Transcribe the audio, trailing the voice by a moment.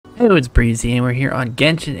Hello, it's Breezy, and we're here on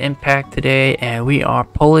Genshin Impact today, and we are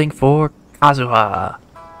pulling for Kazuha.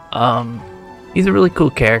 He's a really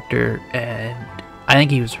cool character, and I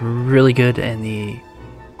think he was really good in the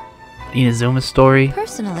Inazuma story.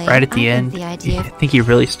 Personally, right at the end, I think he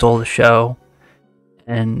really stole the show.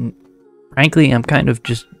 And frankly, I'm kind of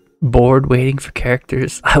just bored waiting for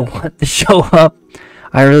characters I want to show up.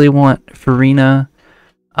 I really want Farina,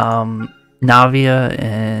 Navia,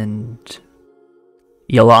 and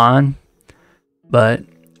Yalan, but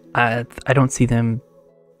I don't see them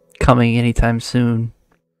coming anytime soon.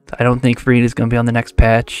 I don't think Farina's gonna be on the next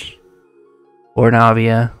patch, or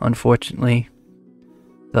Navia, unfortunately.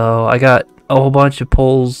 So I got a whole bunch of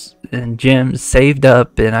pulls and gems saved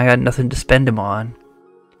up, and I got nothing to spend them on.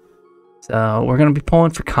 So we're gonna be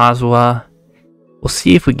pulling for Kazuha. We'll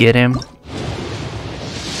see if we get him.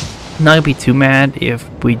 I'm not gonna be too mad if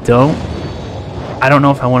we don't. I don't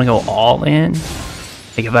know if I want to go all in.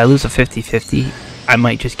 Like, if I lose a 50-50, I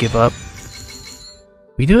might just give up.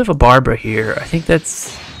 We do have a Barbara here. I think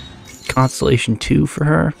that's Constellation 2 for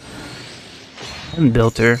her. I haven't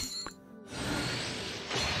built her. See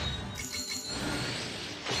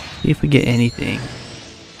if we get anything.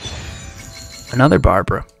 Another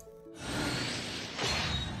Barbara.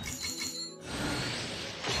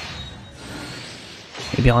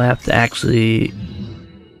 Maybe I'll have to actually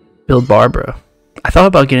build Barbara. I thought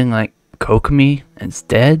about getting, like, Kokomi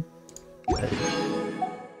instead, but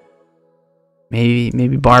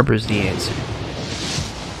maybe Barbara's the answer.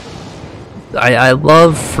 I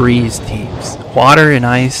love freeze teams. Water and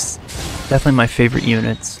ice, definitely my favorite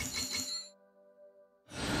units.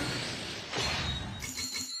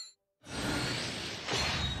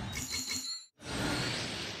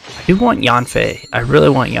 I do want Yanfei. I really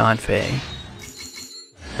want Yanfei.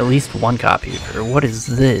 At least one copy of her. What is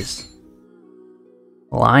this?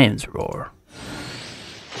 Lion's Roar.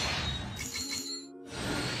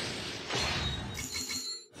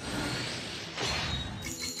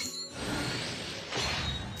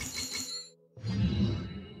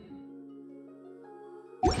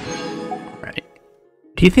 Right.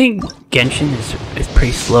 Do you think Genshin is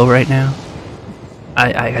pretty slow right now?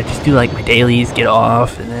 I just do like my dailies, get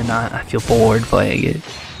off, and then I feel bored playing it.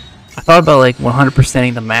 I thought about like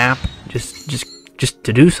 100%ing the map just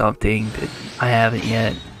to do something, but I haven't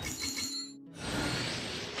yet.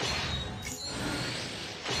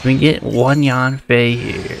 We can get one Yanfei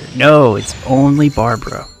here. No, it's only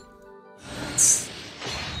Barbara. It's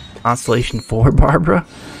Constellation 4 Barbara.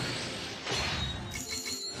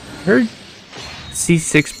 I heard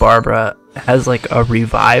C6 Barbara has like a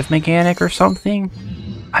revive mechanic or something.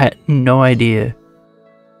 I had no idea.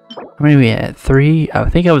 How many are we at? 3? I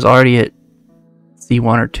think I was already at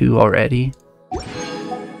C1 or 2 already.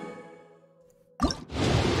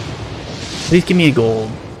 Please give me a gold.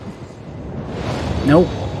 Nope.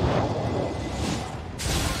 I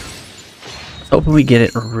was hoping we get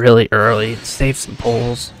it really early to save some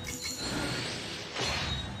pulls.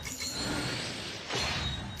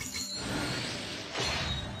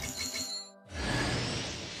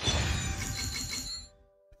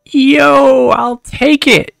 Yo, I'll take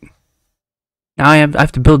it. Now I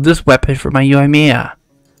have to build this weapon for my Yoimiya.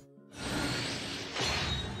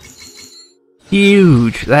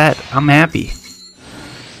 Huge. I'm happy.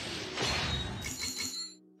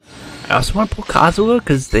 I also want to pull Kazuha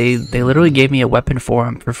because they literally gave me a weapon for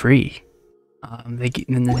him for free. They get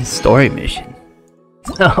in this story mission,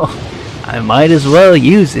 so I might as well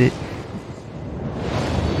use it.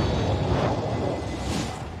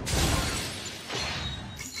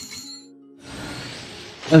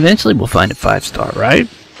 Eventually, we'll find a 5-star, right?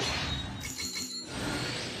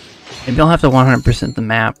 Maybe I'll have to 100% the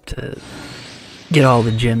map to get all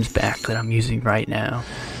the gems back that I'm using right now.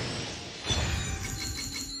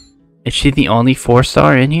 Is she the only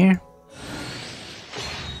 4-star in here?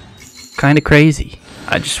 Kinda crazy.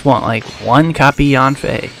 I just want like one copy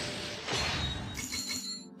Yanfei.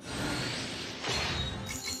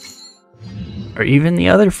 Or even the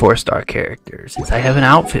other 4-star character, since I have an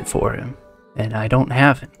outfit for him. And I don't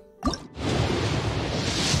have him.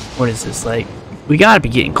 What is this, like? We gotta be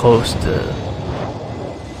getting close to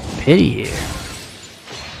pity here.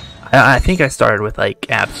 I think I started with like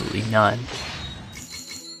absolutely none.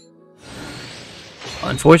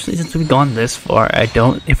 Unfortunately, since we've gone this far,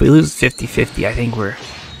 if we lose 50-50, I think we're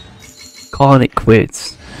calling it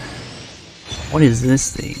quits. What is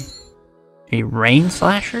this thing? A rain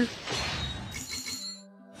slasher?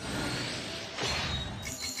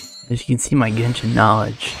 As you can see, my Genshin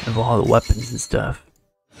knowledge of all the weapons and stuff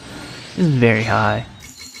is very high.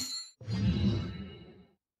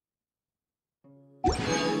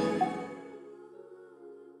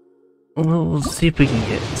 We'll see if we can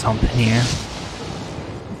get something here.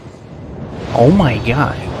 Oh my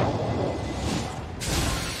gosh.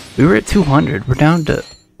 We were at 200. We're down to...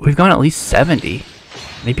 We've gone at least 70.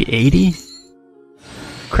 Maybe 80?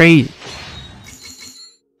 Crazy.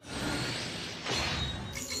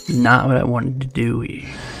 Not what I wanted to do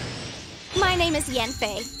here. My name is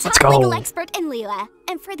Yanfei, Let's top go. legal expert in Liyue,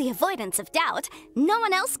 and for the avoidance of doubt, no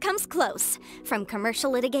one else comes close. From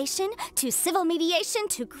commercial litigation, to civil mediation,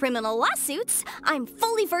 to criminal lawsuits, I'm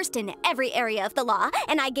fully versed in every area of the law,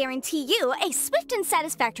 and I guarantee you a swift and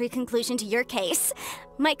satisfactory conclusion to your case.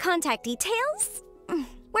 My contact details?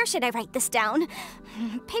 Where should I write this down?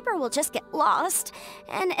 Paper will just get lost,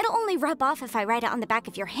 and it'll only rub off if I write it on the back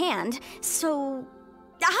of your hand, so...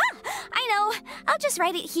 Aha! I know! I'll just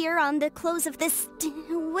write it here on the close of this...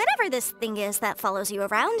 whatever this thing is that follows you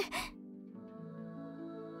around.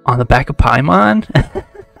 On the back of Paimon?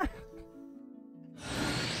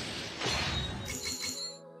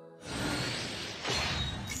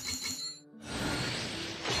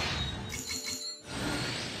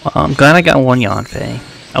 Well, I'm glad I got one Yanfei.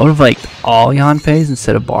 I would have liked all Yanfeis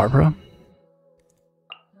instead of Barbara.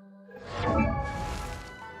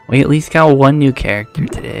 We at least got one new character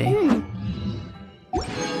today.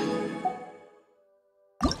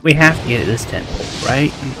 We have to get at this temple,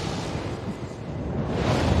 right?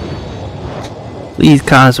 Please,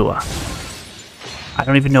 Kazuha. I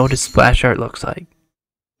don't even know what his splash art looks like.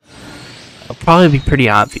 It'll probably be pretty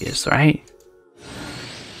obvious, right?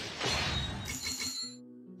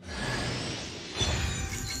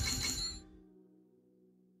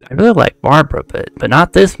 I really like Barbara, but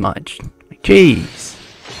not this much. Like, jeez.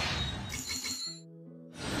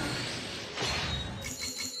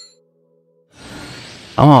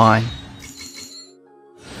 Come on.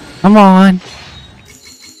 Come on.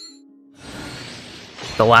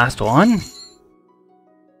 The last one?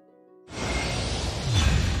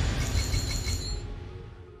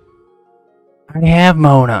 I already have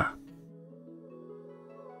Mona.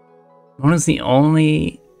 Mona's the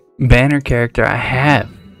only banner character I have.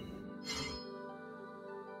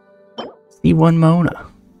 See one Mona.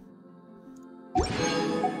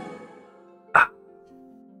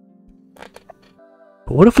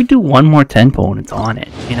 But what if we do one more tempo and it's on it?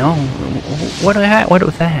 You know, what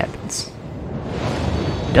if that happens?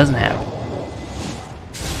 It doesn't happen.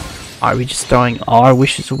 Are we just throwing all our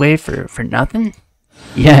wishes away for nothing?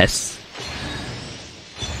 Yes.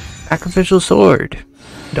 Sacrificial sword.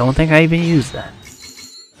 Don't think I even use that.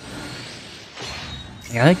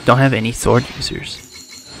 I don't have any sword users.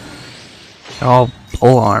 They're all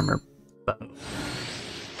pole armor.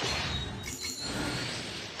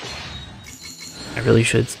 I really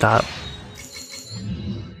should stop.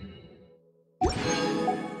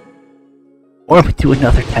 Or we do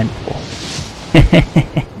another temple.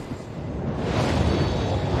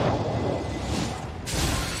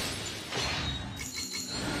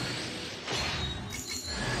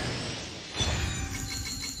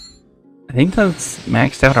 I think that's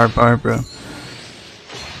maxed out our Barbara.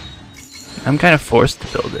 I'm kind of forced to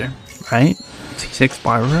build her, right? C6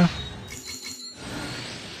 Barbara?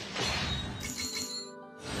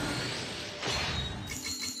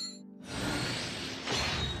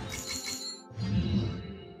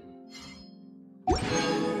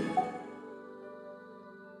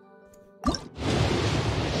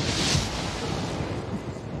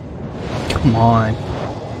 Come on.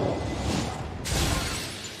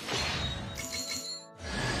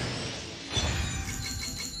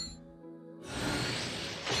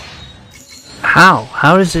 How?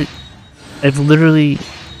 How does it... I've literally...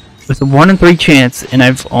 With a 1 in 3 chance, and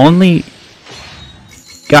I've only...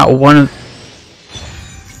 got one of...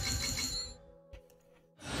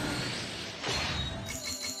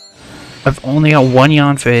 I've only got one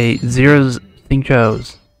Yanfei, 0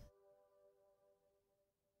 Xingqius.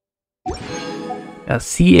 A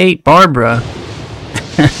C8 Barbara.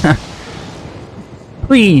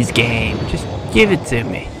 Please, game, just give it to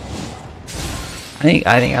me.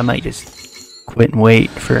 I think I might just quit and wait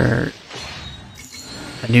for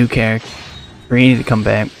a new character. Rini to come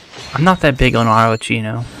back. I'm not that big on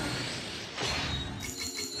Arlecchino.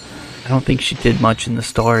 I don't think she did much in the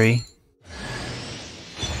story.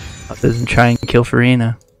 Other than try and kill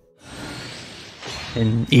Farina.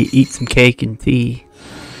 And eat some cake and tea.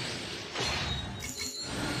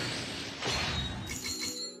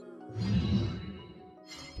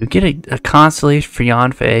 You get a constellation for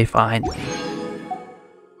Yanfei finally.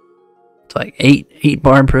 It's like 8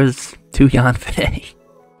 Barbaras, 2 Yanfei.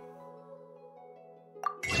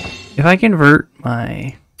 If I convert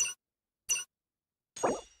my...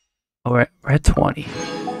 Oh, we're at 20.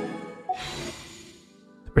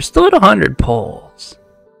 We're still at 100 polls.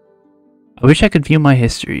 I wish I could view my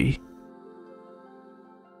history.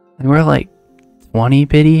 We're like 20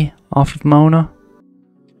 biddy off of Mona.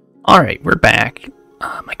 Alright, we're back.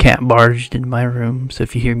 My cat barged into my room, so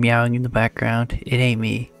if you hear meowing in the background, it ain't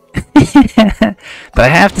me. But I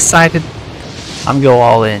have decided I'm go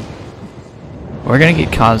all in. We're gonna get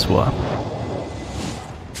Kazuha.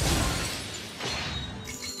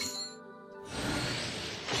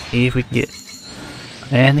 See if we can get...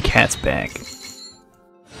 And the cat's back.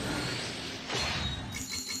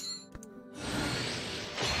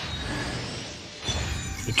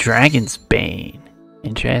 A Dragon's Bane.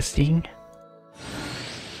 Interesting.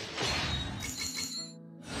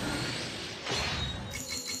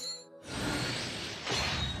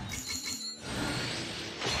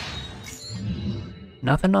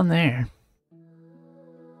 Nothing on there.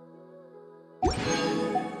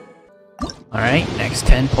 Alright, next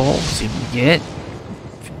 10 polls. See what we get.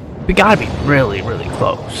 We gotta be really, really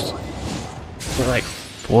close. We're like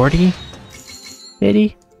 40?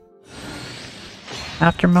 50?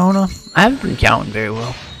 After Mona? I haven't been counting very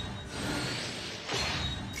well.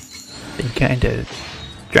 Been kinda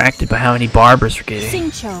distracted by how many barbers we're getting.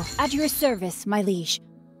 Xingqiu, at your service, my liege.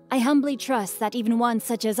 I humbly trust that even one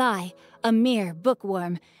such as I, a mere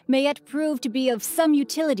bookworm, may yet prove to be of some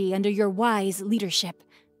utility under your wise leadership.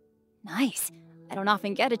 Nice. I don't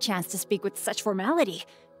often get a chance to speak with such formality.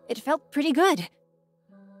 It felt pretty good.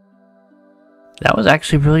 That was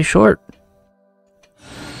actually really short.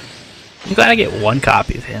 I'm glad I get one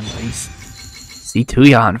copy of him at least. C2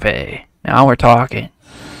 Yanfei. Now we're talking.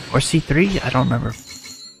 Or C3? I don't remember.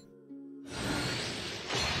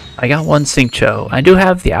 I got one Xingqiu. I do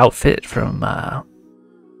have the outfit from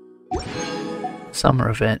summer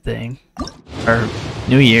event thing. Or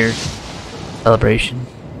New Year's celebration.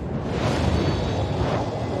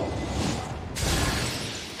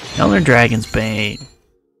 Another Dragon's Bane.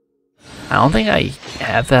 I don't think I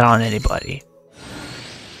have that on anybody.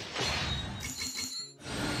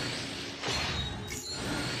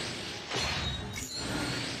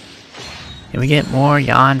 Can we get more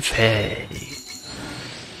Yanfei?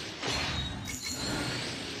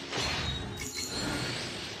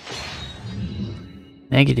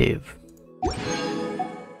 Negative.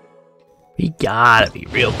 We gotta be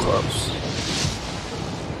real close.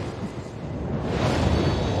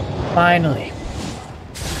 Finally.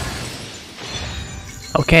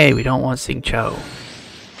 Okay, we don't want Xingqiu.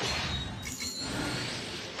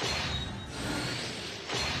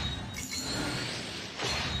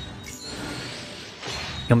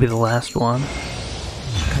 Gonna be the last one.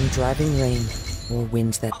 Come driving rain or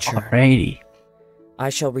winds that churn. Alrighty. I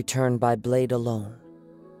shall return by blade alone,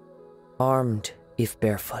 armed if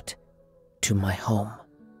barefoot, to my home.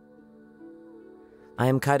 I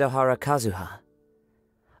am Kaitohara Kazuha,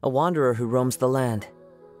 a wanderer who roams the land.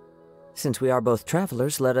 Since we are both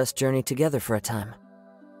travelers, let us journey together for a time.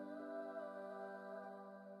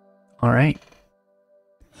 Alright.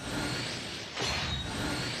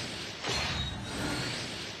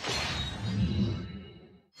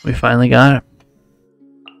 We finally got it.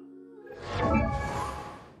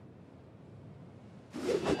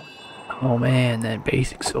 Oh man, that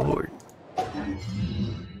basic sword.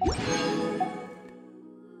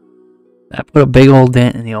 That put a big old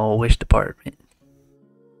dent in the old wish department.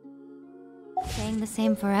 Staying the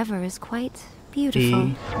same forever is quite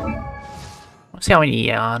beautiful. Let's see how many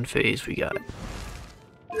Yanfeis we got.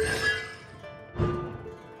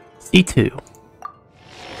 C2.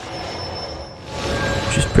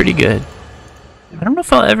 Which is pretty good. I don't know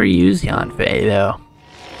if I'll ever use Yanfei though.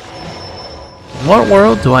 In what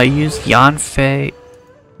world do I use Yanfei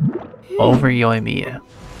over Yoimiya?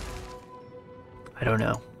 I don't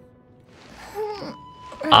know.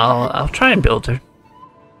 I'll try and build her.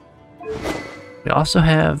 We also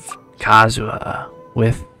have Kazuha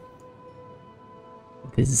with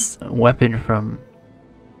his weapon from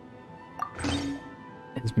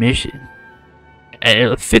his mission. And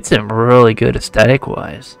it fits him really good aesthetic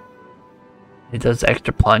wise. It does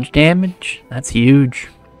extra plunge damage. That's huge.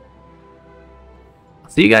 I'll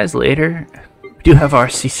see you guys later. We do have our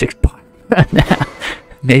C6 bar now.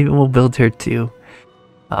 Maybe we'll build her too.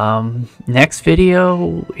 Next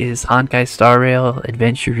video is Honkai Star Rail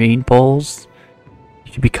Adventurine polls.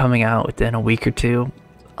 Should be coming out within a week or two.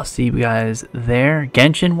 I'll see you guys there.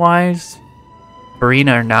 Genshin wise,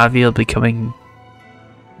 Arena or Navia will be coming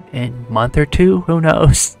in a month or two. Who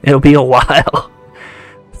knows? It'll be a while.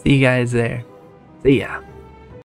 See you guys there. See ya.